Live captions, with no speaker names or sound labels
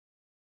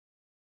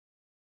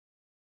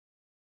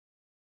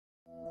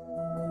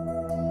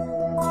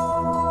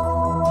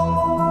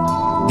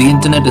The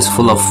internet is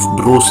full of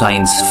bro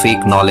science,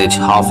 fake knowledge,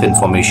 half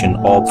information,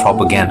 or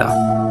propaganda.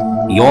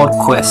 Your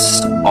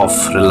quest of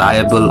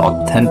reliable,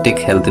 authentic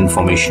health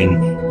information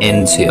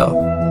ends here.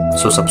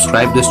 So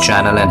subscribe this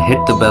channel and hit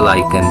the bell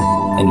icon,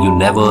 and you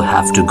never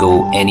have to go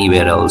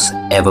anywhere else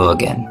ever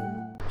again.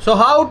 So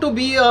how to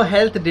be a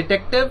health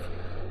detective?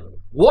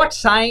 What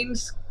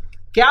signs,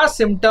 क्या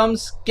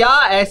symptoms, क्या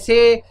ऐसे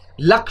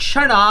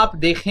लक्षण आप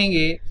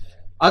देखेंगे,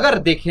 अगर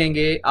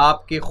देखेंगे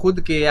आपके खुद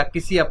के या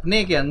किसी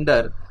अपने के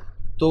अंदर,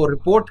 तो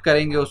रिपोर्ट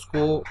करेंगे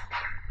उसको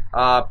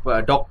आप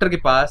डॉक्टर के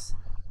पास,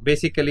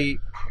 बेसिकली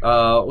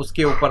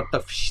उसके ऊपर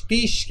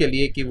तफ्तीश के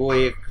लिए कि वो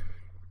एक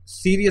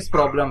सीरियस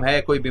प्रॉब्लम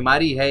है, कोई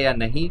बीमारी है या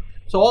नहीं.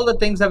 So all the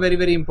things are very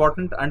very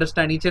important.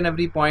 Understand each and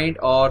every point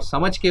और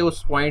समझ के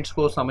उस पॉइंट्स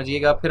को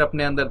समझिएगा, फिर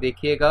अपने अंदर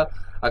देखिएगा.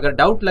 अगर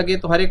डाउट लगे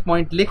तो हर एक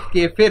पॉइंट लिख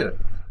के फिर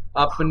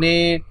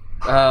अपने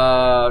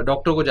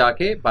डॉक्टर को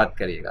जाके बात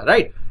करिएगा.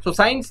 Right. So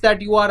science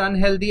that you are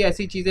unhealthy,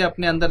 ऐसी चीज़ें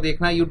अपने अंदर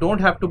देखना. You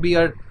don't have to be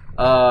a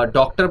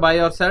doctor by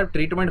yourself.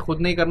 Treatment खुद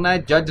नहीं करना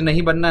है, जज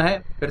नहीं बनना है.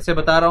 फिर से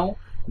बता रहा हूँ,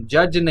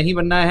 जज नहीं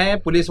बनना है,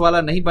 पुलिस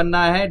वाला नहीं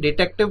बनना है,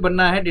 डिटेक्टिव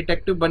बनना है.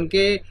 डिटेक्टिव बन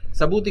के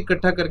सबूत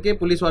इकट्ठा करके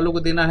पुलिस वालों को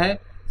देना है.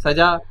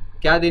 सजा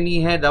क्या देनी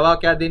है, दवा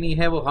क्या देनी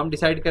है, वो हम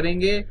डिसाइड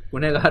करेंगे.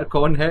 गुनहगार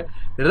कौन है.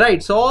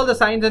 Right. So all the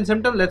science and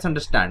symptoms let's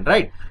understand.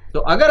 Right. तो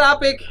अगर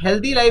आप एक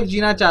हेल्दी लाइफ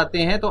जीना चाहते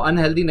हैं तो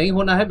अनहेल्दी नहीं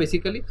होना है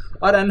बेसिकली.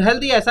 और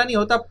अनहेल्दी ऐसा नहीं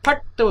होता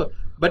फट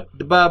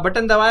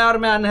बटन दबाया और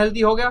मैं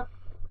अनहेल्दी हो गया.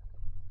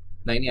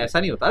 नहीं, ऐसा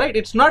नहीं होता. Right.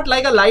 It's not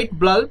like a light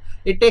bulb,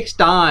 it takes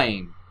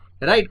time.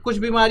 Right. कुछ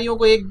बीमारियों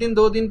को 1 दिन,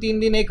 2 दिन, 3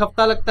 दिन, 1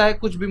 हफ्ता लगता है,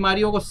 कुछ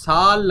बीमारियों को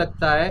साल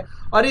लगता है.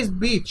 और इस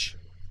बीच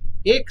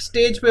एक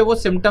स्टेज पे वो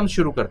सिम्टम्स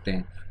शुरू करते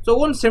हैं. तो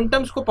उन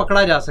सिम्टम्स को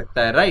पकड़ा जा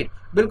सकता है. राइट.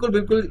 बिल्कुल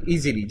बिल्कुल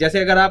ईजीली. जैसे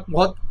अगर आप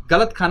बहुत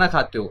गलत खाना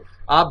खाते हो,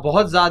 आप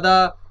बहुत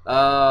ज़्यादा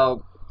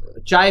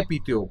चाय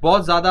पीते हो,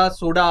 बहुत ज़्यादा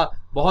सोडा,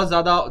 बहुत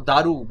ज़्यादा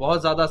दारू,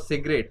 बहुत ज़्यादा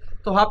सिगरेट,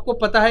 तो आपको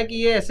पता है कि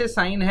ये ऐसे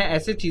साइन हैं,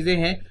 ऐसे चीज़ें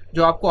हैं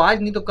जो आपको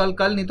आज नहीं तो कल,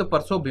 कल नहीं तो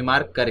परसों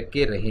बीमार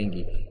करके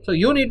रहेंगी. So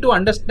you need to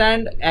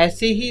understand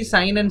ऐसे ही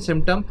साइन एंड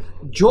सिम्टम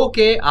जो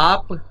कि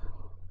आप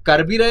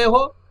कर भी रहे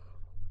हो,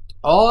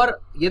 और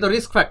ये तो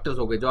रिस्क फैक्टर्स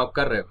हो गए जो आप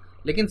कर रहे हो.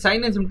 लेकिन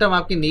साइन एंड सिम्टम,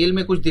 आपके नेल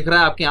में कुछ दिख रहा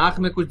है, आपकी आंख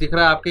में कुछ दिख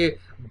रहा है, आपके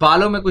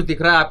बालों में कुछ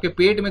दिख रहा है, आपके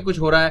पेट में कुछ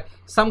हो रहा है,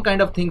 some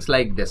kind of things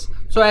like this.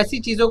 सो ऐसी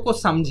चीज़ों को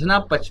समझना,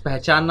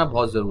 पहचानना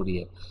बहुत ज़रूरी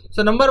है.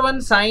 सो नंबर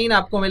 1 साइन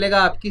आपको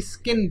मिलेगा आपकी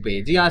स्किन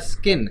पे. जी हाँ,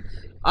 स्किन.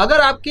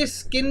 अगर आपकी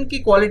स्किन की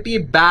क्वालिटी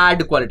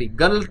बैड क्वालिटी,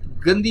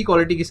 गंदी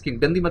क्वालिटी की स्किन,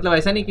 गंदी मतलब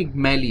ऐसा नहीं कि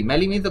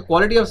मैली means the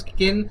quality of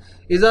skin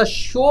is a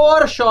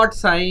sure short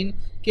sign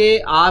कि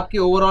आपकी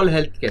ओवरऑल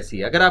हेल्थ कैसी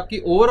है. अगर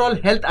आपकी ओवरऑल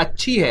हेल्थ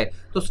अच्छी है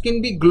तो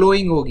स्किन भी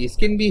ग्लोइंग होगी,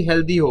 स्किन भी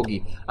हेल्दी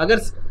होगी. अगर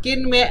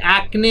स्किन में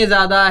एक्ने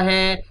ज़्यादा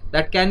है,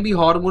 that can be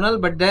hormonal,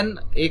 but then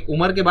एक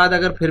उम्र के बाद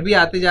अगर फिर भी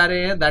आते जा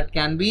रहे हैं, that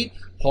can be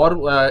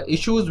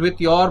issues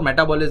with your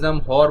metabolism,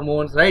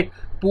 hormones. Right.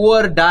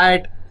 Poor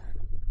diet.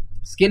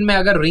 Skin में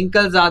अगर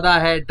रिंकल ज़्यादा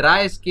है,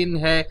 ड्राई स्किन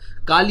है,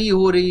 काली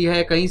हो रही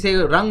है, कहीं से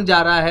रंग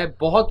जा रहा है,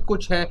 बहुत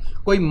कुछ है,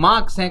 कोई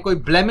मार्क्स हैं, कोई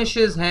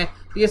ब्लेमिशेस हैं,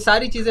 तो ये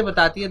सारी चीज़ें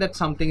बताती है that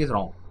something is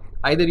wrong.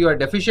 Either you are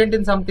deficient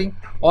in something,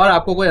 और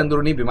आपको कोई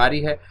अंदरूनी बीमारी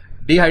है,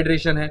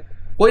 डिहाइड्रेशन है,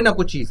 कोई ना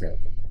कुछ चीज़ है.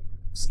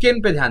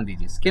 स्किन पे ध्यान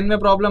दीजिए. स्किन में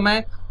प्रॉब्लम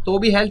है तो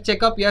भी हेल्थ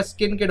चेकअप या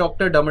स्किन के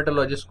डॉक्टर,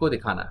 डर्मेटोलॉजिस्ट को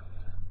दिखाना है.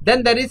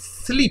 Then there is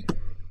sleep.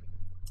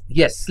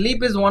 Yes,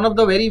 sleep is one of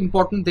the very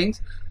important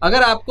things.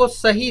 अगर आपको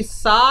सही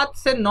 7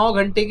 से 9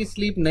 घंटे की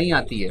स्लीप नहीं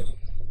आती है,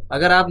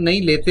 अगर आप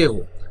नहीं लेते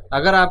हो,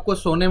 अगर आपको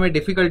सोने में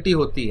डिफ़िकल्टी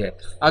होती है,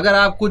 अगर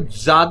आप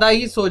कुछ ज़्यादा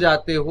ही सो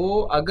जाते हो,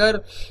 अगर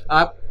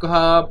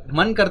आपका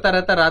मन करता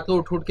रहता रात को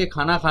उठ के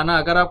खाना खाना,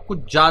 अगर आप कुछ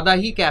ज़्यादा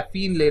ही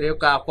कैफीन ले रहे हो,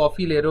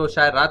 कॉफ़ी ले रहे हो,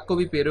 शायद रात को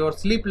भी पी रहे हो, और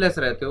स्लीपलेस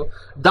रहते हो,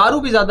 दारू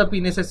भी ज़्यादा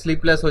पीने से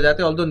स्लीपलेस हो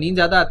जाते हो. ऑल्दो नींद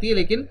ज़्यादा आती है,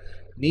 लेकिन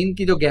नींद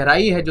की जो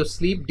गहराई है, जो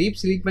डीप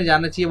स्लीप में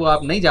जाना चाहिए, वो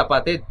आप नहीं जा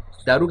पाते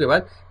दारू के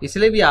बाद,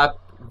 इसलिए भी आप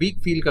वीक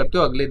फील करते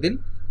हो, अगले दिन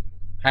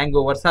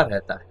हैंगओवर सा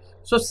रहता है.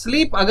 सो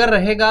स्लीप अगर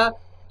रहेगा,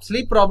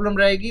 स्लीप प्रॉब्लम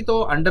रहेगी, तो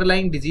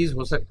अंडरलाइंग डिजीज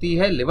हो सकती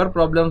है, लिवर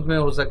प्रॉब्लम्स में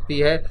हो सकती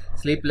है,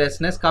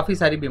 स्लीपलेसनेस, काफ़ी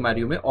सारी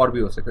बीमारियों में और भी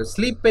हो सकती है.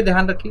 स्लीप पे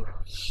ध्यान रखिए.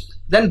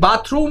 Then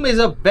bathroom is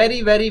a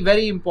very very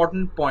very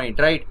important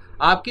point. Right.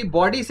 आपकी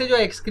बॉडी से जो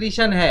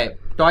एक्सक्रीशन है,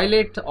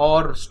 टॉयलेट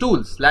और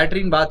स्टूल्स,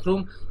 लैट्रिन,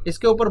 बाथरूम,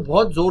 इसके ऊपर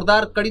बहुत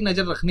ज़ोरदार कड़ी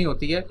नज़र रखनी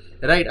होती है.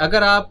 राइट.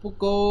 अगर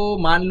आपको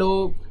मान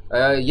लो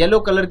येलो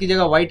कलर की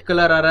जगह वाइट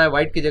कलर आ रहा है,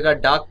 वाइट की जगह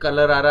डार्क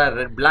कलर आ रहा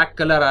है, ब्लैक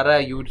कलर आ रहा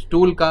है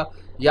स्टूल का,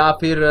 या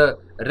फिर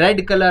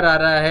रेड कलर आ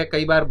रहा है,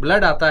 कई बार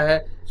ब्लड आता है.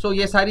 सो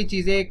ये सारी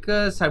चीज़ें एक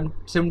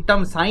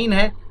सिम्टम साइन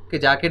है कि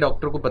जाके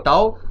डॉक्टर को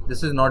बताओ,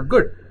 दिस इज़ नॉट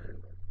गुड.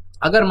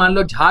 अगर मान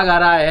लो झाग आ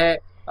रहा है,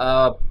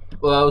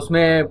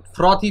 उसमें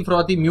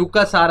फ्रॉथी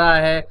म्यूकस आ रहा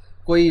है,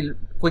 कोई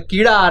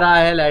कीड़ा आ रहा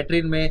है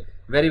लैट्रिन में,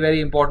 very very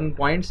important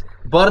points.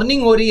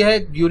 Burning हो रही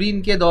है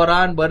यूरिन के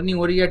दौरान, बर्निंग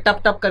हो रही है, टप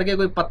टप करके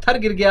कोई पत्थर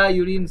गिर गया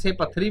यूरिन से,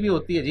 पत्थरी भी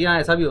होती है. जी हाँ,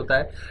 ऐसा भी होता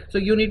है. So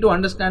you need to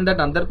understand that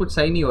अंदर कुछ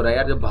सही नहीं हो रहा है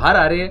यार. जब बाहर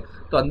आ रहे हैं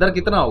तो अंदर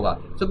कितना होगा.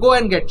 सो go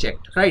and gate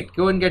checked. Right.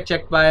 Go and gate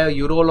checked by a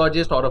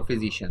urologist और अ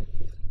फिजिशियन.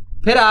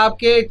 फिर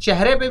आपके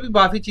चेहरे पे भी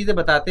काफ़ी चीज़ें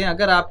बताते हैं.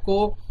 अगर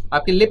आपको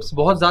आपके लिप्स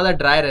बहुत ज़्यादा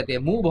ड्राई रहते हैं,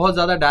 मुंह बहुत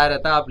ज़्यादा ड्राई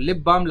रहता है, आप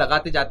लिप बाम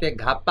लगाते जाते हैं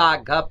घपा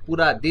घप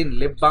पूरा दिन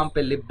लिप बाम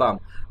पे lip balm,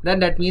 then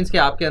that means कि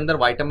आपके अंदर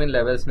विटामिन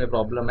लेवल्स में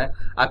प्रॉब्लम है।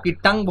 आपकी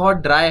टंग बहुत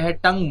ड्राई है,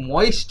 टंग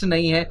मॉइस्ट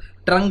नहीं है,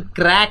 टंग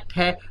क्रैक्ड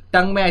है,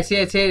 टंग में ऐसे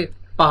ऐसे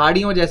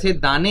पहाड़ियों जैसे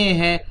दाने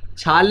हैं,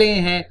 छाले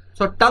हैं।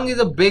 सो tongue is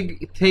a big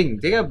thing,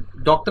 ठीक है।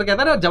 डॉक्टर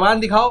कहता है ना जबान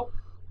दिखाओ,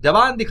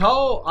 जबान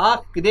दिखाओ,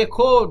 आँख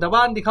देखो,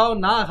 जबान दिखाओ,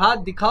 नाक हाथ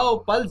दिखाओ,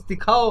 पल्स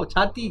दिखाओ,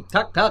 छाती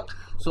ठक ठक।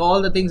 So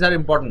all the things are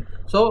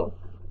important. सो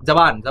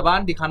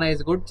जबान दिखाना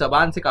इज गुड,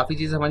 जबान से काफ़ी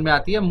चीज़ें समझ में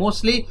आती है।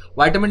 मोस्टली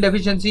विटामिन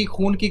डेफिशिएंसी,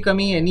 खून की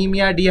कमी,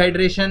 anaemia,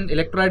 dehydration,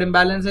 electrolyte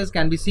imbalances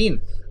can be seen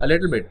a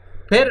little bit.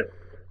 फिर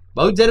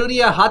बहुत जरूरी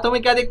है, हाथों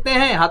में क्या देखते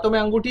हैं? हाथों में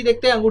अंगूठी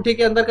देखते हैं, अंगूठी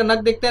के अंदर का नख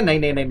देखते हैं? नहीं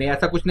नहीं नहीं नहीं,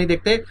 ऐसा कुछ नहीं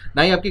देखते।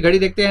 ना ही आपकी घड़ी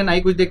देखते हैं, ना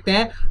ही कुछ देखते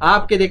हैं।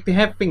 आपके देखते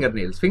हैं फिंगर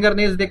नेल्स, फिंगर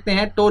नेल्स देखते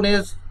हैं, टो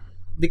नेल्स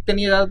दिखते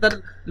नहीं है,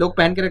 ज्यादातर लोग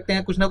पहन के रखते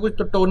हैं कुछ ना कुछ,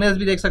 तो टो नेल्स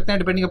भी देख सकते हैं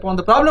depending upon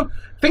the problem.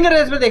 Finger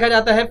nails में देखा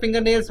जाता है,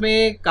 फिंगर नेल्स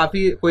में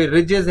काफी कोई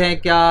रिजेस हैं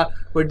क्या,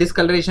 कोई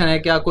डिस्कलरेशन है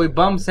क्या, कोई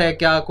बम्प्स है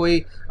क्या,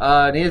 कोई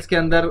नेल्स के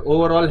अंदर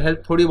ओवरऑल हेल्थ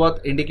थोड़ी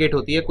बहुत इंडिकेट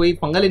होती है। कोई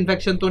फंगल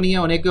इन्फेक्शन तो नहीं है,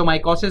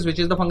 ओनेक्योमाइकोसिस which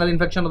is the fungal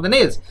infection of the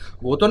nails,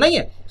 वो तो नहीं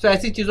है। सो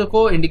ऐसी चीजों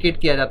को इंडिकेट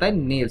किया जाता है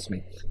नेल्स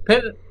में।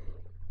 फिर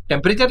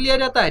टेम्परेचर लिया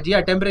जाता है, जी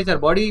हाँ, temperature,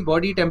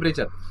 body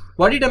temperature.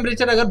 Body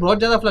temperature अगर बहुत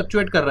ज्यादा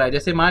फ्लक्चुएट कर रहा है,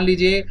 जैसे मान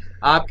लीजिए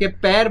आपके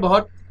पैर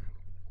बहुत,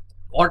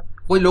 और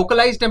कोई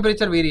लोकलाइज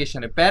टेम्परेचर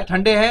वेरिएशन है, पैर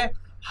ठंडे हैं,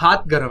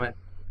 हाथ गर्म है,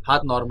 हाथ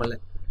नॉर्मल है,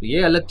 तो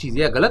ये अलग चीज़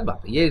है, गलत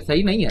बात है, ये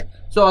सही नहीं है।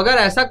 सो अगर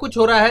ऐसा कुछ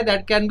हो रहा है,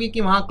 दैट कैन बी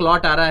कि वहाँ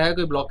क्लॉट आ रहा है,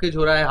 कोई ब्लॉकेज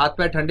हो रहा है, हाथ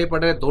पैर ठंडे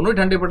पड़ रहे हैं, दोनों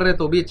ठंडे पड़ रहे हैं,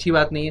 तो भी अच्छी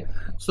बात नहीं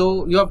है। So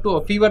you have to,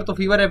 fever तो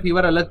फीवर है,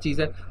 फीवर अलग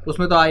चीज़ है,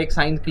 उसमें तो एक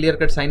साइन, क्लियर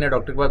कट साइन है,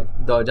 डॉक्टर के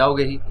पास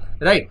जाओगे ही,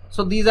 right.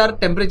 So these are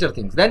temperature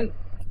things. Then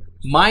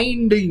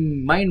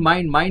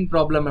mind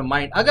problem है,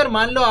 माइंड। अगर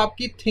मान लो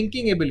आपकी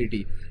थिंकिंग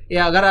एबिलिटी,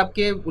 या अगर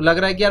आपके लग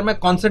रहा है कि यार मैं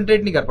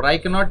कॉन्सेंट्रेट नहीं कर पा रहा, I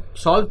can not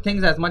solve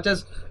things as much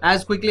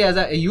as quickly as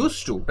I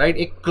used to, right.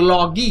 एक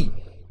क्लॉगी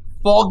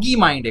फॉगी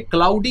माइंड है,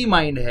 क्लाउडी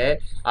माइंड है,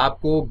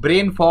 आपको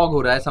ब्रेन फॉग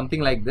हो रहा है,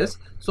 समथिंग लाइक दिस।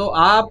 सो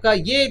आपका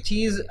ये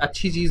चीज़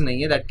अच्छी चीज़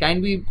नहीं है, that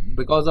can be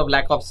because of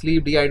lack of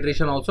sleep,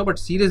 dehydration also, but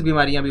serious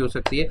बीमारियां भी हो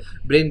सकती है।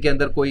 ब्रेन के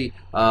अंदर कोई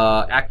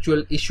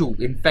actual issue,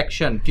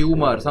 infection,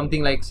 tumour,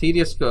 something like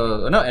serious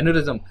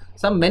aneurysm,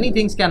 some many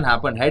things can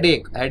happen.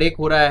 Headache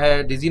हो रहा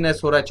है,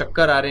 डिजीनेस हो रहा है,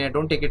 चक्कर आ रहे हैं,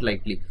 don't take it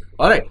lightly,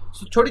 alright.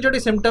 सो छोटी छोटी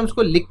सिम्टम्स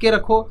को लिख के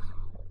रखो,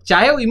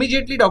 चाहे वो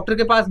इमीडिएटली डॉक्टर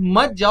के पास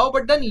मत जाओ,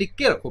 बट देन लिख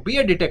के रखो, be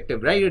a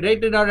detective,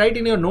 right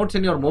in your notes,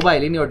 in your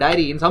mobile, in your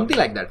diary, in something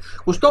like that.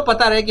 कुछ तो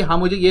पता रहे कि हाँ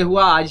मुझे ये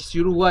हुआ, आज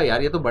शुरू हुआ,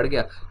 यार ये तो बढ़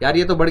गया, यार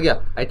ये तो बढ़ गया,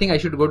 I think I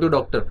should go to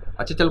doctor,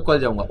 अच्छा चलो कल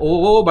जाऊंगा,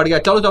 ओ बढ़ गया,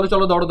 चलो चलो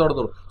चलो दौड़ो दौड़ो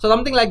दौड़ो। So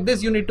something like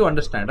this you need to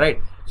understand, right.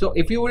 So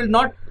if you will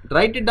not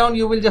right it down,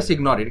 you will just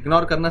ignore it.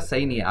 Ignore करना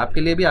सही नहीं है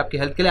आपके लिए भी, आपकी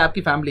हेल्थ के लिए,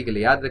 आपकी फैमिली के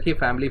लिए। याद रखिए,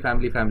 फैमिली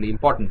फैमिली फैमिली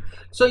इंपॉर्टेंट।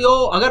 सो यो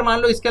अगर मान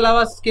लो इसके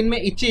अलावा स्किन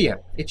में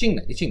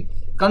इचिंग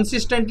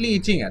कंसिस्टेंटली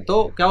इचिंग है,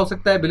 तो क्या हो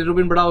सकता है?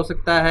 बिलिरुबिन बढ़ा हो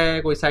सकता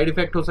है, कोई साइड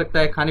इफेक्ट हो सकता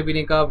है, खाने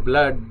पीने का,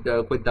 ब्लड,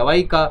 कोई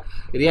दवाई का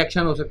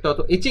रिएक्शन हो सकता है।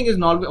 तो etching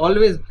is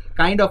always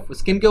kind of,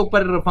 skin के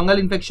ऊपर फंगल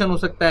इन्फेक्शन हो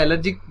सकता है,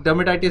 एलर्जिक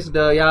डर्मेटाइटिस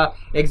या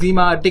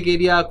एक्जिमा,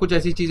 अर्टिकेरिया, कुछ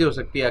ऐसी चीजें हो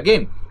सकती है।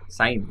 अगेन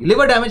साइन,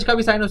 लिवर डैमेज का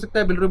भी साइन हो सकता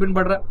है, बिलिरुबिन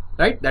बढ़ रहा है,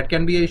 right, that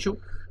can be a issue.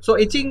 So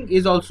etching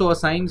is also a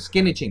sign,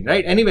 skin etching,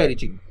 right, anywhere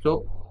etching,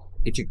 so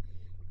etching.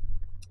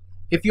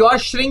 If you are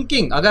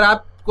shrinking, अगर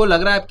आपको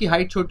लग रहा है आपकी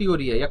हाइट छोटी हो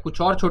रही है, या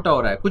कुछ और छोटा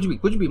हो रहा है,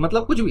 कुछ भी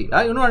मतलब कुछ भी,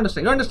 you know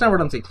understand what I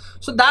am saying.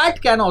 So that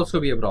can also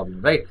be a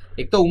problem, right.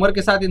 एक तो उम्र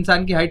के साथ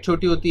इंसान की हाइट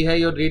छोटी होती है,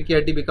 योर रीढ़ की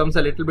हड्डी becomes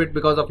a little bit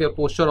because of your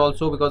posture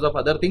also, because of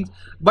other things.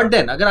 But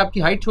then अगर आपकी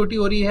हाइट छोटी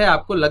हो रही है,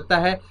 आपको लगता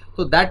है,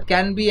 तो that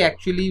can be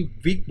actually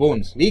week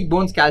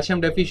bones,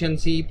 calcium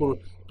deficiency,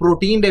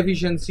 protein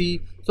deficiency.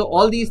 So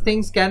all these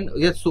things can,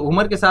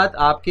 उम्र के साथ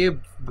आपके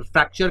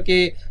फ्रैक्चर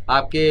के,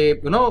 आपके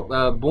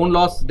बोन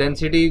लॉस,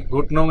 डेंसिटी,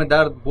 घुटनों में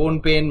दर्द, बोन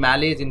पेन,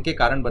 मैलेज, इनके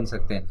कारण बन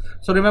सकते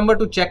हैं। So remember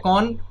to check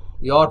on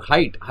your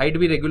height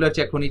भी रेगुलर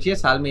चेक होनी चाहिए,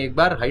 साल में एक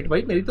बार। हाइट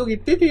भाई मेरी तो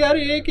इतनी थी यार,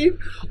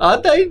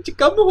 1.5 इंच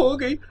कम हो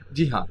गई।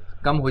 जी हाँ,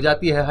 कम हो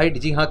जाती है हाइट,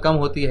 जी हाँ कम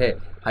होती है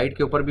हाइट।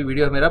 के ऊपर भी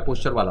वीडियो है मेरा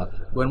पोस्टर वाला,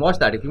 go and watch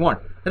that if you want,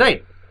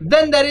 right.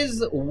 Then there is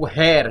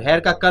hair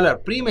का color,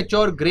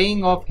 premature graying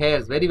of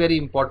hairs, very very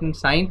important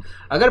sign.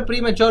 अगर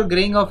premature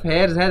graying of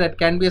hairs है, that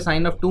can be a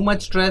sign of too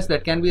much stress,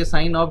 that can be a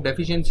sign of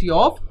deficiency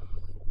of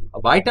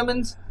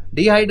vitamins,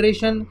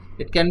 dehydration,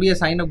 it can be a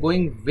sign of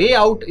going way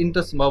out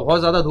into, बहुत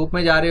ज़्यादा धूप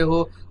में जा रहे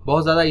हो,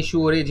 बहुत ज़्यादा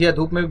इशू हो रही है। जी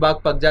धूप में भी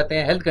बाग पक जाते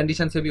हैं, हेल्थ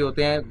कंडीशन से भी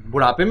होते हैं,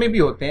 बुढ़ापे में भी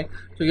होते हैं,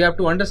 so you have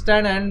to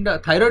understand, and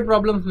thyroid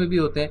problems में भी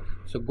होते हैं,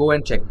 सो go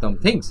and check them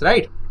things,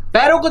 right.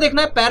 पैरों को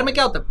देखना है, पैर में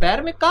क्या होता है,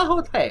 पैर में क्या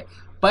होता है,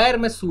 पैर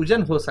में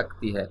सूजन हो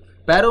सकती है,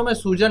 पैरों में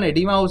सूजन,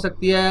 एडिमा हो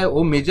सकती है,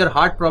 वो major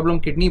heart problem,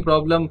 kidney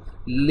problem,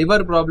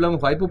 liver problem,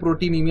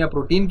 hypoproteinaemia,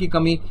 protein की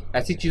कमी,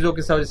 ऐसी चीज़ों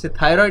की वजह से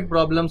थायराइड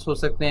प्रॉब्लम्स हो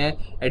सकते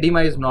हैं।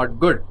 Oedema is not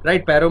good,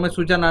 right. पैरों में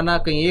सूजन आना,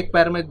 कहीं एक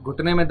पैर में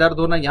घुटने में दर्द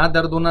होना, यहाँ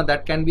दर्द होना,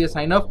 that can be a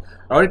sign of,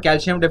 और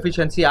calcium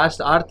deficiency,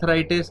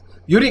 arthritis,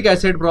 uric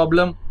acid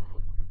problem.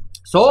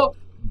 So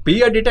be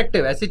a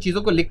detective, ऐसी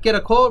चीजों को लिख के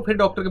रखो, फिर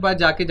डॉक्टर के पास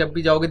जाके जब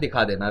भी जाओगे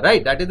दिखा देना,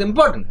 right, that is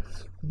important.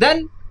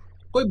 Then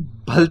कोई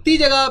भलती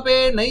जगह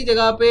पे, नई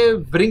जगह पे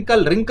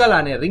रिंकल रिंकल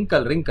आने,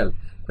 रिंकल रिंकल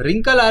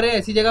रिंकल आ रहे हैं,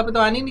 ऐसी जगह पे तो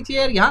आने ही नहीं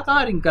चाहिए यार। यहाँ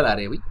कहाँ रिंकल आ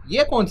रहे हैं भाई,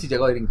 ये कौन सी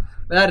जगह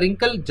रिंकल?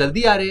 रिंकल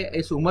जल्दी आ रहे हैं,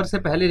 इस उम्र से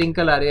पहले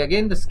रिंकल आ रहे हैं,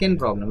 again the skin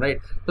problem,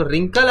 right. तो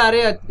रिंकल आ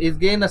रहे हैं is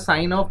again a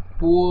sign of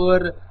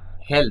poor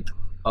health,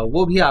 और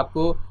वो भी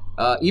आपको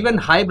इवन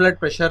हाई ब्लड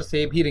प्रेशर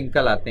से भी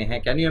रिंकल आते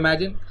हैं। Can you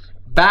imagine?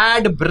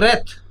 Bad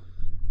breath,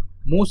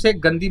 मुंह से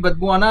गंदी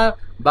बदबू आना,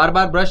 बार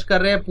बार ब्रश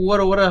कर रहे हैं, पुअर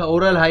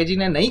ओरल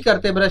हाइजीन है, नहीं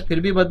करते ब्रश फिर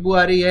भी बदबू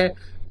आ रही है,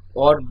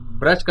 और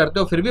ब्रश करते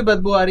हो फिर भी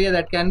बदबू आ रही है,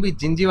 that can be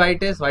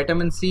gingivitis,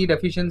 vitamin C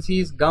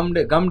deficiencies,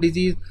 gum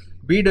disease,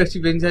 B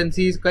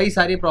deficiencies, कई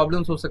सारी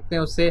प्रॉब्लम्स हो सकते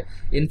हैं उससे।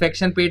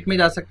 इन्फेक्शन पेट में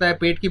जा सकता है,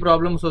 पेट की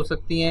प्रॉब्लम्स हो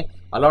सकती हैं,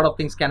 a lot of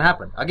things can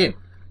happen. Again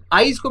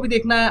eyes को भी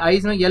देखना है,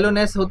 आईज में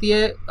येलोनेस होती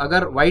है,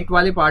 अगर व्हाइट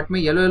वाले पार्ट में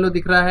येलो येलो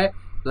दिख रहा है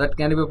तो that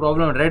can be a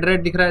problem, red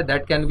red दिख रहा है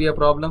that can be a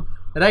problem,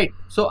 right.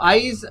 So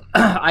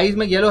eyes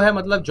में येलो है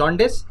मतलब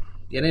जॉन्डिस,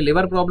 यानी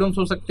लिवर प्रॉब्लम्स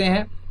हो सकते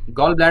हैं,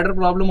 गॉल ब्लैडर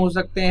प्रॉब्लम हो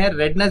सकते हैं,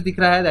 रेडनेस दिख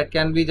रहा है that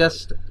can be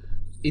just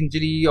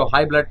injury और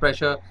high blood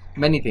pressure,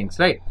 many things,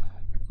 right.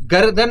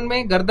 गर्दन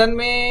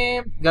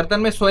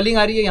में स्वेलिंग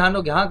आ रही है,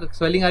 यहाँ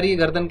स्वेलिंग आ रही है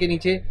गर्दन के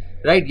नीचे,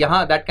 राइट,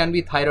 यहाँ that can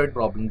be thyroid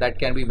problem, that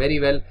can be very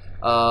well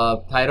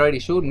thyroid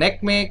issue. नेक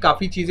में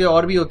काफ़ी चीज़ें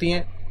और भी होती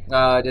हैं,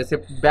 जैसे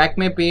बैक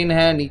में पेन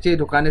है, नीचे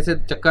झुकाने से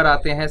चक्कर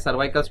आते हैं,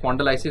 सर्वाइकल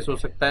स्पॉन्डिलाइसिस हो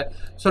सकता है।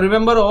 So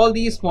remember all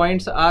these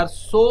points are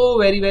so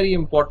very very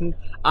important.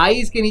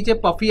 Eyes के नीचे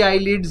पफी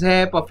आईलिड्स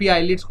है, पफी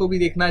आईलिड्स को भी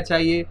देखना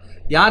चाहिए।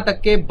 यहाँ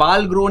तक के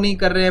बाल ग्रो नहीं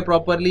कर रहे हैं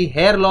प्रॉपरली,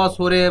 हेयर लॉस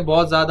हो रहे हैं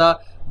बहुत ज़्यादा,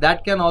 that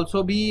can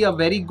also be a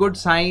very good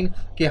sign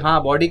कि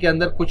हाँ बॉडी के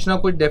अंदर कुछ ना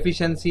कुछ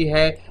डेफिशिएंसी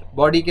है,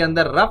 बॉडी के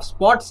अंदर रफ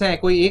स्पॉट्स हैं,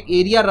 कोई एक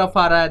एरिया रफ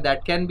आ रहा है, that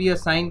can be a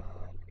sign.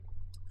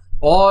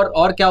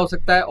 और क्या हो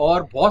सकता है,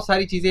 और बहुत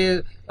सारी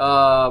चीज़ें,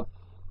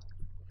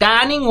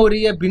 टैनिंग हो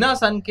रही है बिना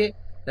सन के,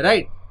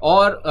 राइट,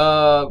 और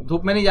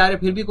धूप में नहीं जा रहे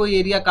फिर भी कोई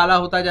एरिया काला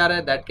होता जा रहा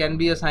है, that can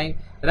be a sign,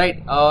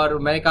 right. और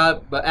मैंने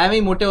कहा एम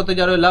ही मोटे होते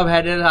जा रहे हो, लव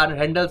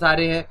हैंडल्स आ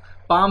रहे हैं,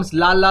 पाम्स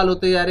लाल लाल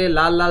होते जा रहे हैं,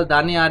 लाल लाल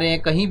दाने आ रहे हैं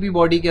कहीं भी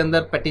बॉडी के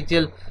अंदर,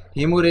 पेटिशियल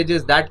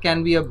हीमोरेजेस, that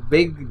can be a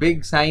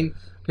big sign.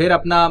 फिर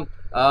अपना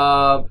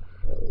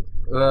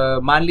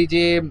मान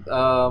लीजिए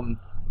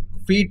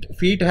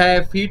फीट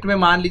है, फीट में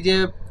मान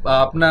लीजिए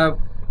अपना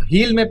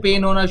हील में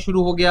पेन होना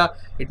शुरू हो गया,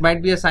 it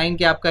might be a sign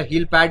कि आपका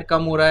हील पैड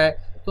कम हो रहा है।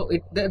 तो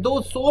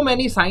दो so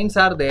many science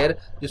are there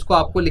जिसको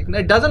आपको लिखना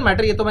है, डजंट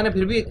मैटर, ये तो मैंने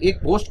फिर भी एक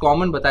मोस्ट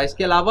कॉमन बताया।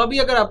 इसके अलावा भी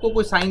अगर आपको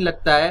कोई साइन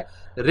लगता है,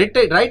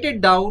 right it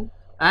down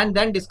and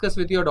then discuss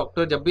with your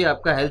doctor जब भी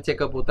आपका हेल्थ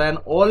चेकअप होता है। And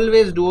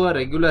always do a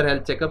regular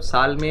health checkup,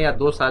 साल में या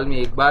 2 साल में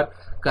एक बार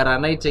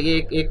कराना ही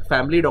चाहिए। एक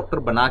फैमिली डॉक्टर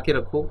बना के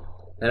रखो,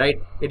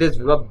 right, it is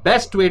the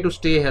best way to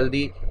stay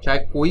healthy, चाहे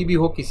कोई भी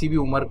हो, किसी भी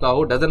उम्र का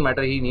हो, doesn't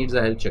matter, he needs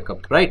a health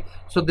checkup, right.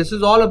 So this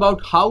is all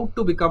about how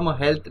to become a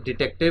health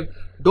detective.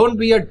 Don't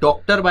be a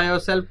doctor by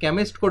yourself,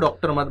 chemist को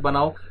डॉक्टर मत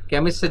बनाओ,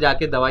 केमिस्ट से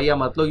जाके दवाइयाँ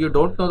मत लो, you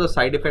don't know the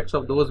side effects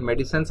of those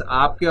medicine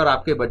आपके और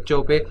आपके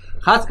बच्चों पे,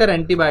 खासकर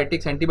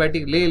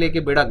एंटीबायोटिक लेके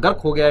बेड़ा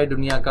गर्क हो गया है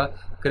दुनिया का।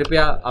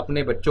 कृपया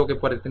अपने बच्चों के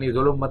ऊपर इतनी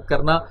जुल्म मत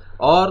करना।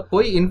 और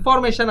कोई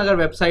इन्फॉर्मेशन अगर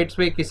वेबसाइट्स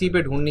पे किसी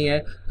पे ढूंढनी है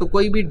तो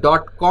कोई भी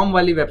 .com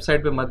वाली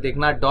वेबसाइट पे मत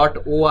देखना,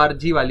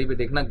 .org वाली पे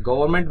देखना,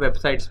 गवर्नमेंट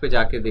वेबसाइट्स पे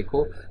जाके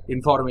देखो,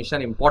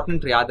 इन्फॉर्मेशन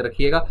इंपॉर्टेंट याद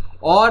रखिएगा।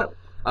 और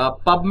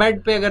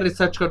पबमेड पे अगर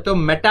रिसर्च करते हो,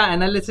 मेटा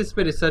एनालिसिस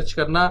पे रिसर्च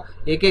करना,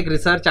 एक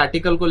रिसर्च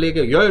आर्टिकल को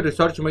लेके ये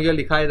रिसर्च में ये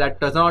लिखा है,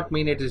 that does not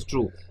mean it is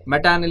true.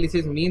 Meta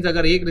analysis means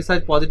अगर एक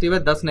रिसर्च पॉजिटिव है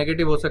 10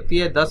 नेगेटिव हो सकती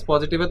है, 10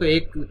 पॉजिटिव है तो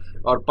 1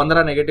 और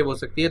 15 नेगेटिव हो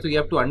सकती है। तो you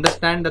have to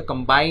understand the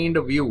combined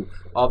view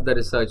of the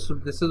research. So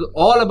this is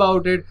all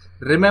about it.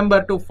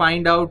 Remember to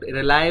find out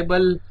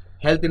reliable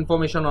health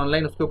information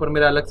online, उसके ऊपर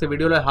मेरा अलग से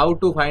वीडियो है, how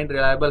to find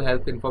reliable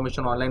health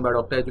information online by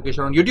doctor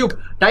education on YouTube,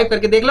 type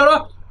करके देख लो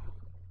ना।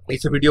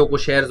 इस वीडियो को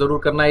शेयर जरूर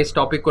करना है, इस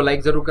टॉपिक को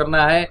लाइक जरूर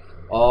करना है,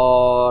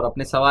 और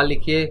अपने सवाल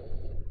लिखिए।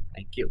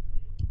 Thank you.